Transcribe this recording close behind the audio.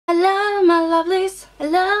Hello my lovelies,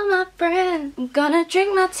 hello my friend. I'm gonna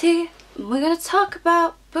drink my tea and we're gonna talk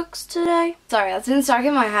about books today. Sorry, that's been stuck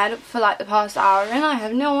in my head for like the past hour and I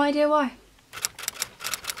have no idea why.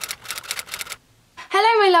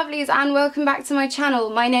 Hello my lovelies and welcome back to my channel.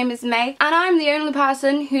 My name is May and I'm the only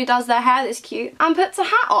person who does their hair this cute and puts a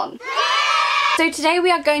hat on. So today we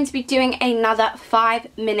are going to be doing another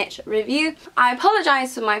 5-minute review. I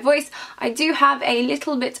apologise for my voice. I do have a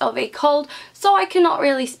little bit of a cold, so I cannot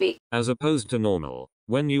really speak. As opposed to normal,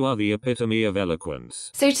 when you are the epitome of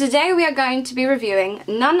eloquence. So today we are going to be reviewing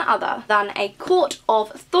none other than A Court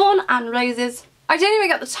of Thorn and Roses. I didn't even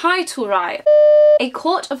get the title right. A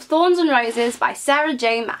Court of Thorns and Roses by Sarah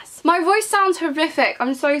J.Mass. My voice sounds horrific,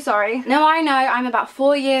 I'm so sorry. Now I know I'm about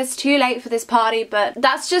 4 years too late for this party, but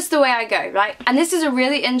that's just the way I go, right? And this is a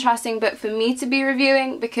really interesting book for me to be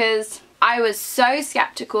reviewing because I was so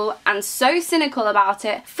skeptical and so cynical about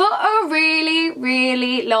it for a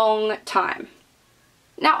really long time.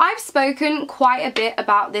 Now I've spoken quite a bit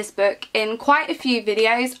about this book in quite a few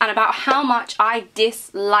videos and about how much I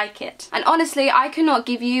dislike it. And honestly, I cannot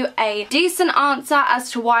give you a decent answer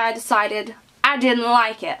as to why I decided I didn't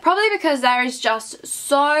like it. Probably because there is just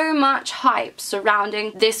so much hype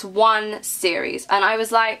surrounding this one series. And I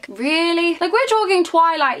was like, really? Like, we're talking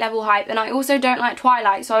Twilight level hype and I also don't like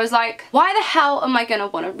Twilight. So I was like, why the hell am I gonna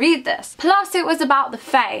want to read this? Plus it was about the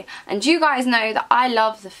Fae. And you guys know that I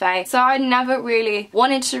love the Fae. So I never really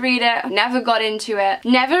wanted to read it. Never got into it.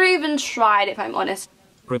 Never even tried, if I'm honest.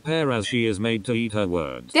 Prepare as she is made to eat her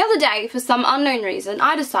words. The other day, for some unknown reason,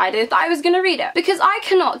 I decided that I was going to read it. Because I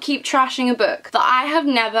cannot keep trashing a book that I have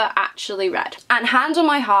never actually read. And hand on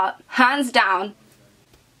my heart, hands down,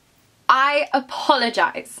 I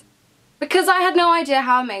apologise. Because I had no idea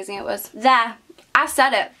how amazing it was. There. I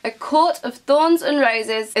said it. A Court of Thorns and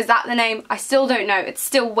Roses. Is that the name? I still don't know. It's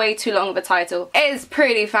still way too long of a title. It is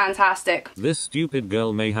pretty fantastic. This stupid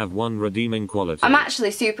girl may have one redeeming quality. I'm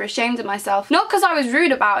actually super ashamed of myself. Not because I was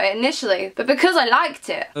rude about it initially, but because I liked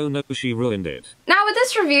it. Oh no, she ruined it. Now with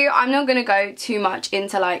this review, I'm not going to go too much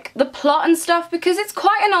into like the plot and stuff because it's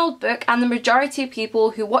quite an old book and the majority of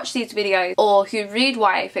people who watch these videos or who read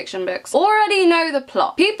YA fiction books already know the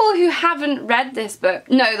plot. People who haven't read this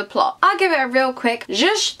book know the plot. I'll give it a real quick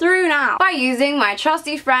zhuzh through now by using my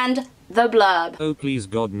trusty friend, the blurb. Oh please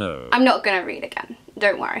God no. I'm not gonna read again,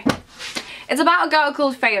 don't worry. It's about a girl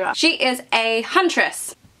called Sarah. She is a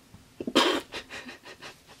huntress.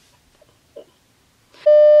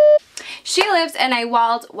 She lives in a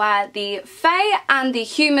world where the Fae and the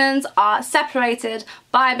humans are separated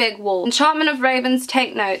by a big wall. Enchantment of Ravens,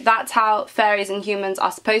 take note, that's how fairies and humans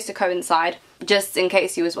are supposed to coincide, just in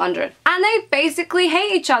case you was wondering. And they basically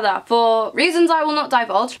hate each other for reasons I will not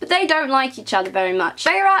divulge, but they don't like each other very much.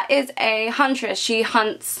 Sarah is a huntress. She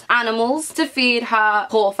hunts animals to feed her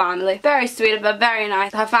poor family. Very sweet but very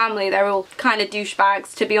nice. Her family, they're all kind of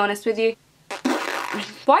douchebags, to be honest with you.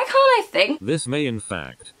 Why can't I think? This may in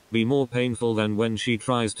fact be more painful than when she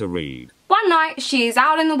tries to read. One night she's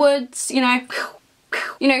out in the woods, you know,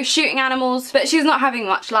 shooting animals, but she's not having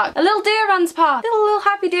much luck. A little deer runs past, little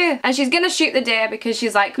happy deer, and she's gonna shoot the deer because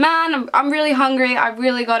she's like, man, I'm really hungry, I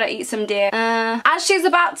really gotta eat some deer. As she's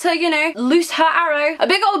about to, you know, loose her arrow, a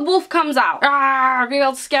big old wolf comes out. A big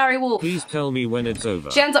old scary wolf. Please tell me when it's over.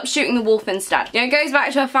 She ends up shooting the wolf instead. You know, goes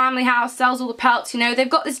back to her family house, sells all the pelts, you know, they've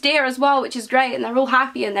got this deer as well, which is great, and they're all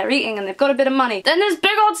happy and they're eating and they've got a bit of money. Then this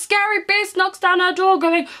big old scary beast knocks down her door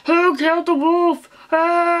going, who killed the wolf?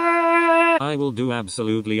 I will do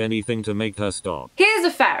absolutely anything to make her stop. He is a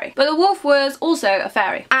fairy, but the wolf was also a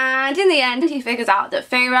fairy. And in the end, he figures out that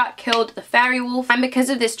Sarah killed the fairy wolf, and because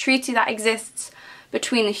of this treaty that exists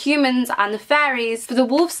between the humans and the fairies, for the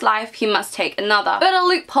wolf's life he must take another. But a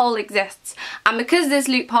loophole exists, and because of this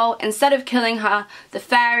loophole, instead of killing her, the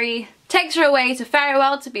fairy takes her away to Fairy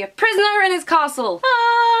World to be a prisoner in his castle.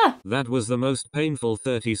 Ah! That was the most painful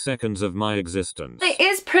 30 seconds of my existence. It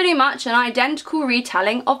is pretty much an identical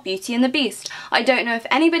retelling of Beauty and the Beast. I don't know if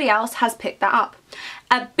anybody else has picked that up.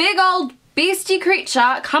 A big old beastie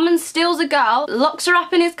creature comes and steals a girl, locks her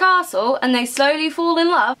up in his castle, and they slowly fall in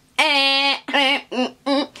love. I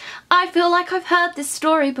feel like I've heard this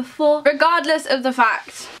story before. Regardless of the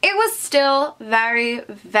fact, it was still very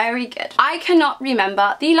good. I cannot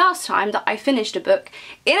remember the last time that I finished a book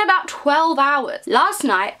in about 12 hours. Last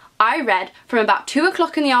night, I read from about 2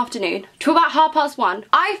 o'clock in the afternoon to about 1:30.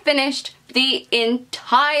 I finished the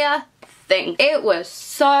entire thing. It was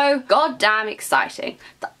so goddamn exciting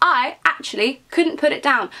that I actually couldn't put it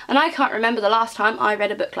down. And I can't remember the last time I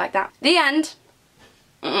read a book like that. The end.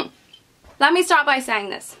 Let me start by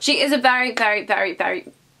saying this. She is a very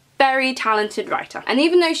very talented writer. And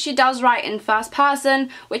even though she does write in first person,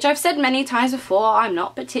 which I've said many times before I'm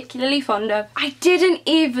not particularly fond of, I didn't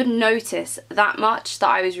even notice that much that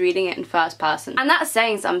I was reading it in first person. And that's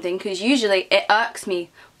saying something, because usually it irks me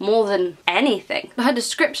more than anything. Her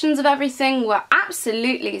descriptions of everything were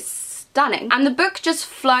absolutely stunning, and the book just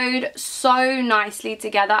flowed so nicely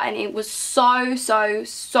together, and it was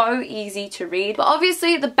so easy to read. But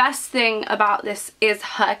obviously the best thing about this is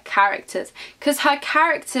her characters, because her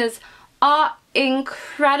characters are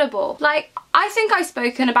incredible. Like, I think I've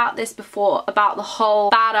spoken about this before, about the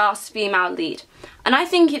whole badass female lead, and I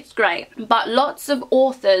think it's great, but lots of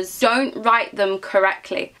authors don't write them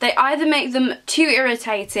correctly. They either make them too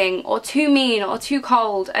irritating or too mean or too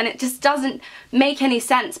cold, and it just doesn't make any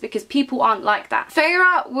sense because people aren't like that.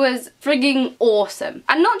 Feyre was frigging awesome,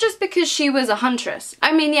 and not just because she was a huntress.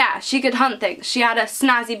 I mean, yeah, she could hunt things. She had a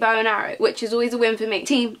snazzy bow and arrow, which is always a win for me.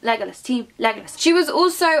 Team Legolas, Team Legolas. She was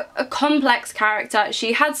also a complex character.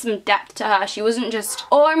 She had some depth to her. She wasn't just,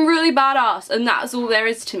 oh, I'm really badass and that's all there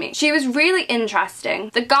is to me. She was really interesting.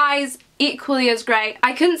 The guys, equally as great.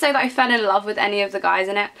 I couldn't say that I fell in love with any of the guys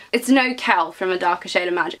in it. It's no Kel from A Darker Shade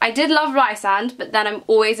of Magic. I did love Rysand, but then I'm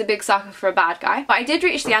always a big sucker for a bad guy. But I did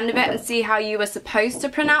reach the end of it and see how you were supposed to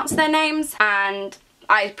pronounce their names, and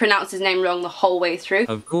I pronounced his name wrong the whole way through.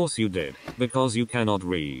 Of course you did, because you cannot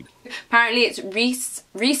read. Apparently it's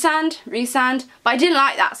Rysand, but I didn't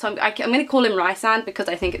like that, so I'm going to call him Rysand because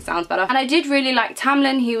I think it sounds better. And I did really like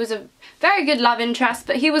Tamlin. He was a very good love interest,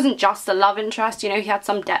 but he wasn't just a love interest, you know, he had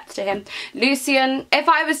some depth to him. Lucian, if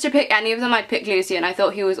I was to pick any of them, I'd pick Lucian. I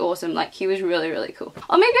thought he was awesome, like, he was really cool.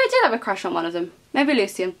 Or maybe I did have a crush on one of them. Maybe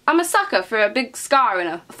Lucian. I'm a sucker for a big scar and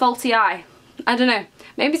a faulty eye. I don't know.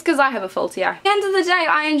 Maybe it's because I have a faulty eye. At the end of the day,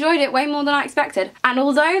 I enjoyed it way more than I expected. And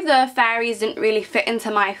although the fairies didn't really fit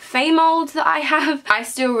into my fae mold that I have, I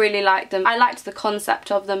still really liked them. I liked the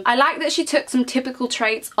concept of them. I liked that she took some typical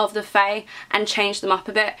traits of the fae and changed them up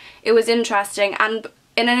a bit. It was interesting, and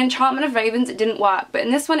in an Enchantment of Ravens it didn't work, but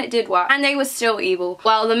in this one it did work. And they were still evil.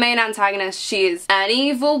 Well, the main antagonist, she is an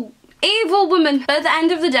evil woman. But at the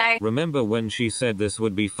end of the day, remember when she said this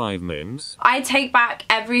would be 5 mins? I take back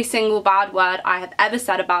every single bad word I have ever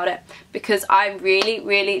said about it, because I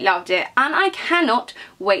really loved it, and I cannot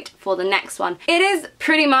wait for the next one. It is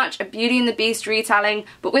pretty much a Beauty and the Beast retelling,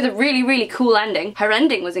 but with a really cool ending. Her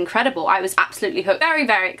ending was incredible. I was absolutely hooked.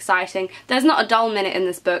 Very exciting. There's not a dull minute in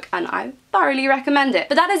this book, and I thoroughly recommend it.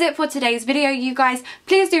 But that is it for today's video, you guys.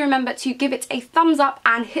 Please do remember to give it a thumbs up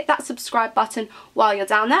and hit that subscribe button while you're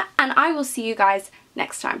down there, and I will see you guys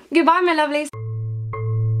next time. Goodbye, my lovelies.